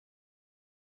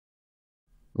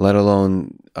let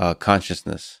alone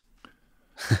consciousness.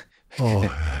 Oh,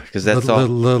 Because that's all.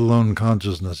 let alone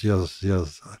consciousness. Yes,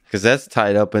 yes. Because that's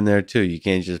tied up in there too. You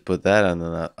can't just put that on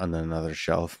another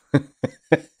shelf.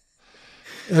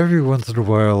 Every once in a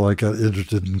while, I get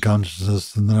interested in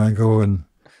consciousness, and then I go and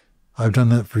I've done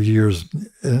that for years,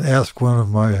 and ask one of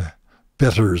my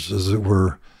betters, as it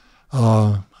were,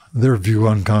 their view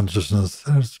on consciousness.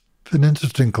 And it's been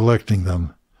interesting collecting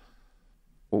them.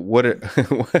 What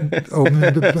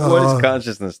what is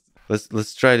consciousness?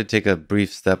 Let's try to take a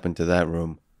brief step into that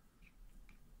room.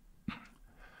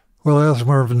 Well, I asked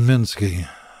Marvin Minsky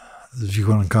his view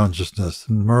on consciousness,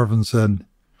 and Marvin said,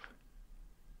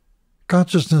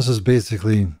 consciousness is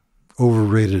basically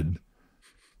overrated.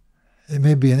 It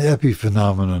may be an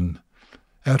epiphenomenon.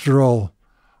 After all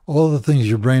the things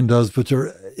your brain does, which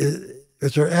are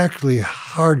actually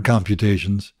hard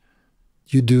computations,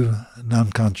 you do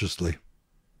non-consciously.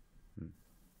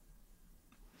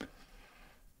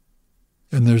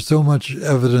 And there's so much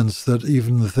evidence that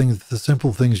even the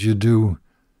simple things you do,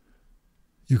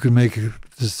 you can make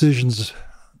decisions,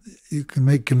 you can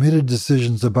make committed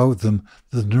decisions about them.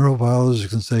 The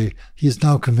neurobiologist can say, he's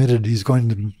now committed, he's going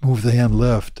to move the hand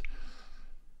left,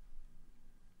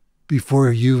 before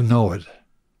you know it.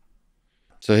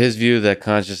 So his view that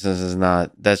consciousness is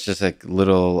not, that's just like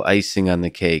little icing on the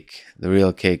cake. The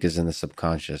real cake is in the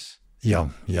subconscious. Yeah.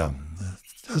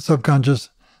 Subconscious,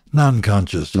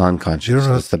 non-conscious. Non-conscious,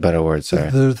 that's the better word, sorry.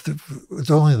 It's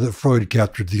only that Freud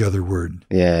captured the other word.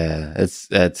 Yeah,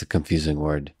 that's a confusing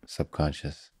word,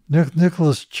 subconscious.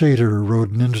 Nicholas Chater wrote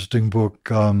an interesting book.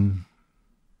 I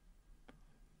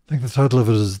think the title of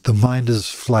it is The Mind is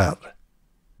Flat.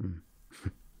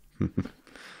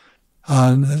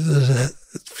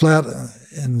 It's flat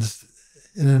in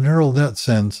a neural net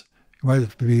sense. It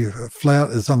might be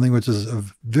flat as something which is a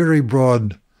very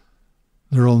broad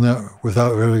neural net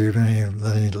without very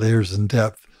many layers in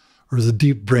depth, whereas a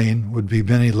deep brain would be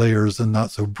many layers and not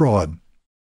so broad.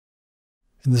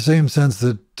 In the same sense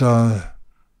that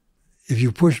if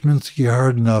you push Minsky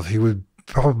hard enough, he would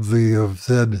probably have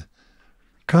said,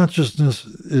 consciousness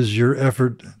is your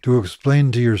effort to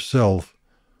explain to yourself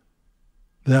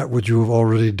that which you have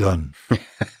already done.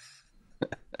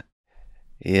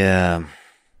 Yeah.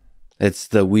 It's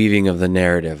the weaving of the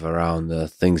narrative around the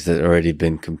things that already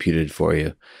been computed for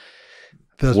you.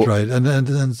 That's right.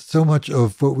 And so much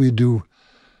of what we do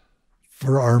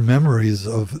for our memories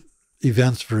of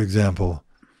events, for example,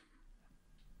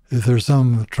 if there's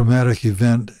some traumatic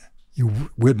event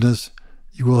you witness,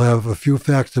 you will have a few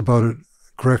facts about it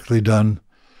correctly done.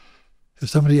 If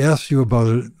somebody asks you about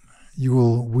it, you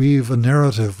will weave a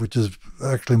narrative which is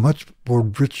actually much more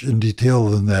rich in detail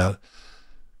than that,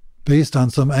 based on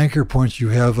some anchor points you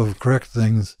have of correct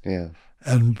things,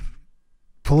 and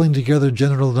pulling together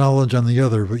general knowledge on the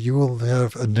other, but you will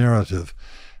have a narrative.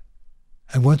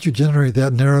 And once you generate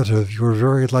that narrative, you are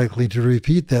very likely to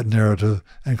repeat that narrative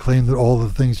and claim that all the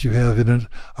things you have in it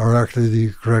are actually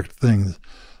the correct things.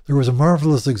 There was a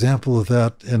marvelous example of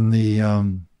that in the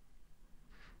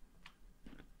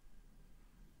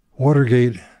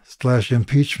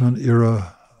Watergate/impeachment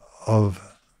era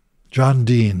of John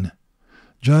Dean.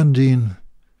 John Dean,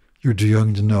 you're too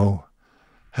young to know,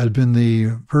 had been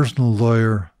the personal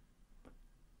lawyer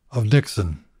of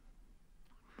Nixon.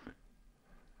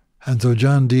 And so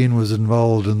John Dean was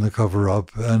involved in the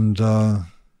cover-up, and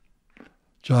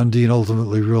John Dean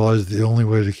ultimately realized the only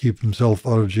way to keep himself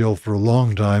out of jail for a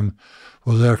long time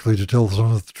was actually to tell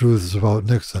some of the truths about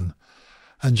Nixon.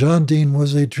 And John Dean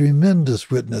was a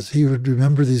tremendous witness. He would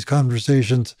remember these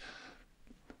conversations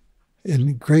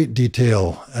in great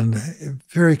detail and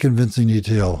very convincing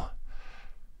detail.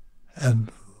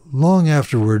 And long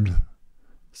afterward,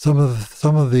 some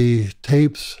of the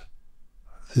tapes,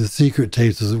 the secret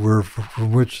tapes, as it were,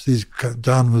 from which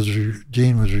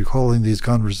Dean was recalling these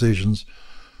conversations,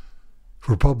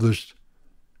 were published.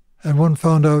 And one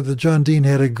found out that John Dean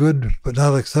had a good but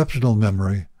not exceptional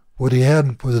memory. What he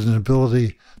had was an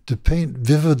ability to paint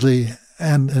vividly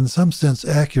and, in some sense,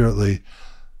 accurately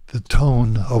the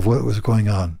tone of what was going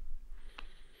on.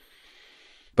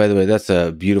 By the way, that's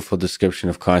a beautiful description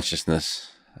of consciousness.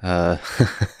 Do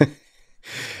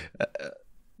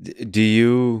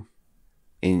you,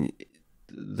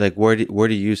 where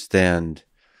do you stand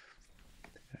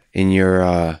in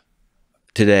your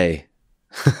today?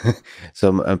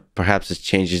 So perhaps it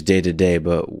changes day to day,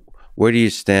 but where do you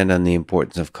stand on the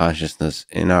importance of consciousness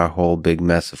in our whole big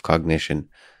mess of cognition?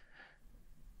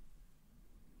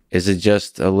 Is it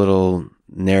just a little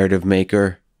narrative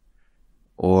maker,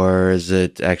 or is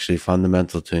it actually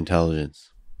fundamental to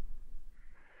intelligence?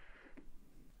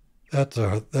 That's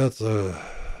a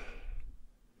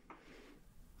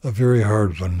a very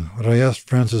hard one. When I asked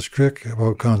Francis Crick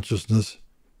about consciousness,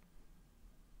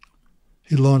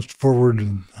 he launched forward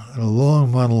in a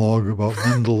long monologue about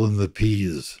Mendel and the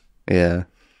peas. Yeah.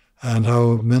 And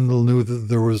how Mendel knew that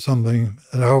there was something,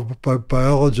 and how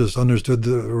biologists understood that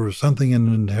there was something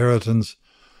in inheritance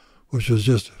which was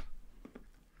just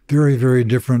very, very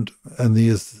different. And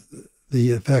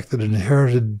the fact that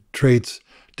inherited traits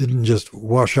didn't just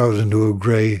wash out into a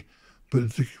gray,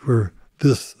 but were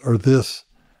this or this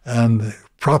and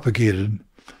propagated,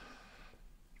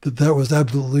 that was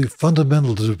absolutely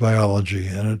fundamental to biology.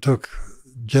 And it took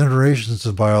generations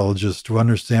of biologists to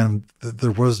understand that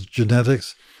there was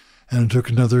genetics, and it took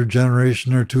another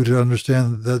generation or two to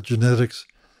understand that genetics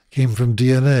came from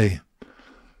DNA.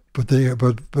 But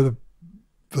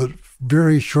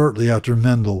very shortly after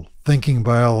Mendel, thinking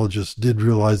biologists did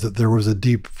realize that there was a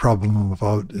deep problem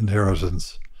about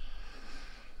inheritance.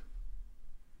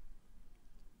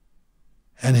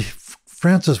 And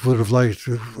Francis would have liked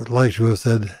to have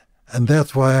said, and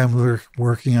that's why I'm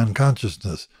working on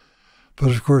consciousness. But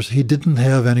of course, he didn't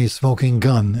have any smoking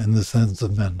gun in the sense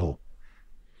of Mendel.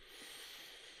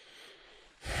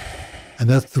 And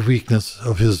that's the weakness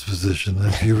of his position.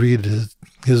 If you read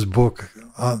his book,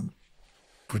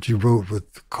 which he wrote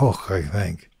with Koch, I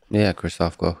think. Yeah,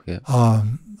 Christoph Koch, yeah.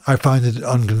 I find it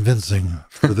unconvincing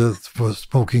for the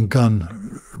smoking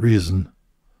gun reason.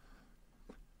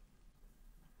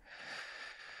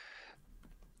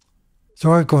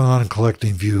 So I've gone on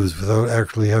collecting views without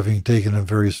actually having taken a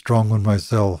very strong one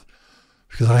myself,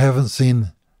 because I haven't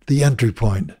seen the entry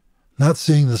point. Not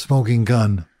seeing the smoking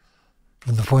gun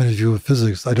from the point of view of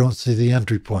physics, I don't see the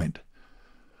entry point.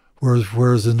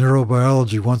 Whereas in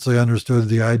neurobiology, once I understood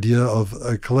the idea of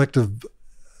an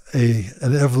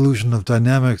evolution of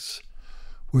dynamics,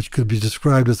 which could be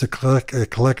described as a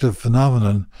collective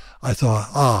phenomenon, I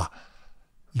thought,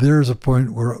 there's a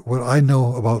point where what I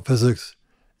know about physics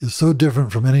is so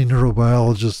different from any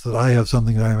neurobiologist that I have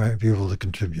something that I might be able to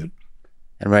contribute.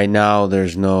 And right now,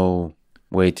 there's no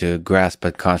way to grasp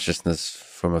at consciousness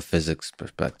from a physics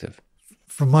perspective.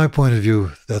 From my point of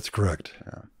view, that's correct.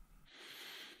 Yeah.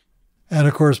 And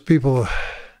of course, physicists,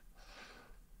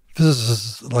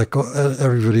 like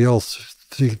everybody else,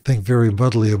 think very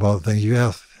muddly about things. You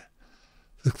ask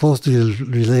the closely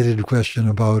related question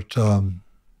about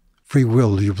free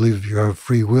will. Do you believe you have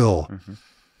free will? Mm-hmm.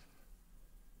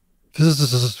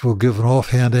 Physicists will give an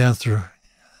offhand answer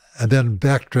and then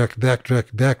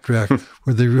backtrack,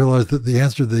 where they realize that the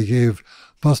answer they gave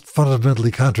must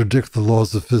fundamentally contradict the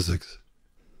laws of physics.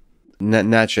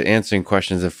 Natural answering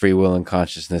questions of free will and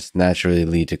consciousness naturally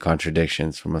lead to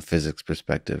contradictions from a physics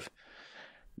perspective,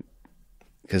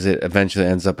 because it eventually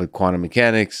ends up with quantum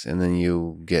mechanics, and then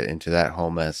you get into that whole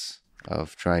mess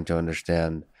of trying to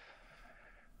understand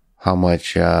how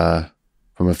much, from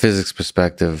a physics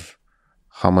perspective,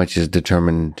 how much is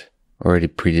determined, already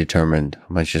predetermined,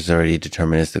 how much is already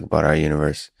deterministic about our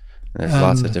universe. And there's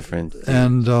lots of different...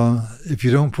 And if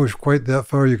you don't push quite that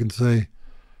far, you can say,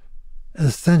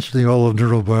 essentially all of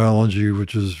neurobiology,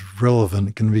 which is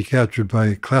relevant, can be captured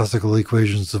by classical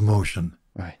equations of motion.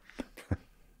 Right.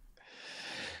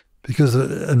 Because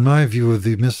in my view,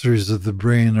 the mysteries of the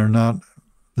brain are not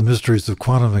the mysteries of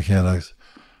quantum mechanics,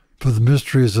 but the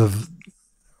mysteries of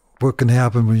what can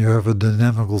happen when you have a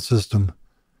dynamical system,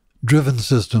 driven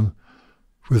system,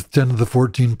 with 10 to the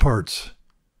 14 parts.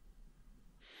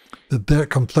 That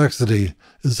complexity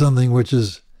is something which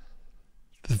is...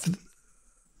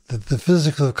 The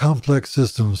physics of complex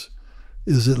systems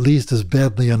is at least as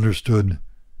badly understood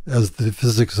as the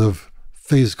physics of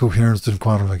phase coherence in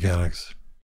quantum mechanics.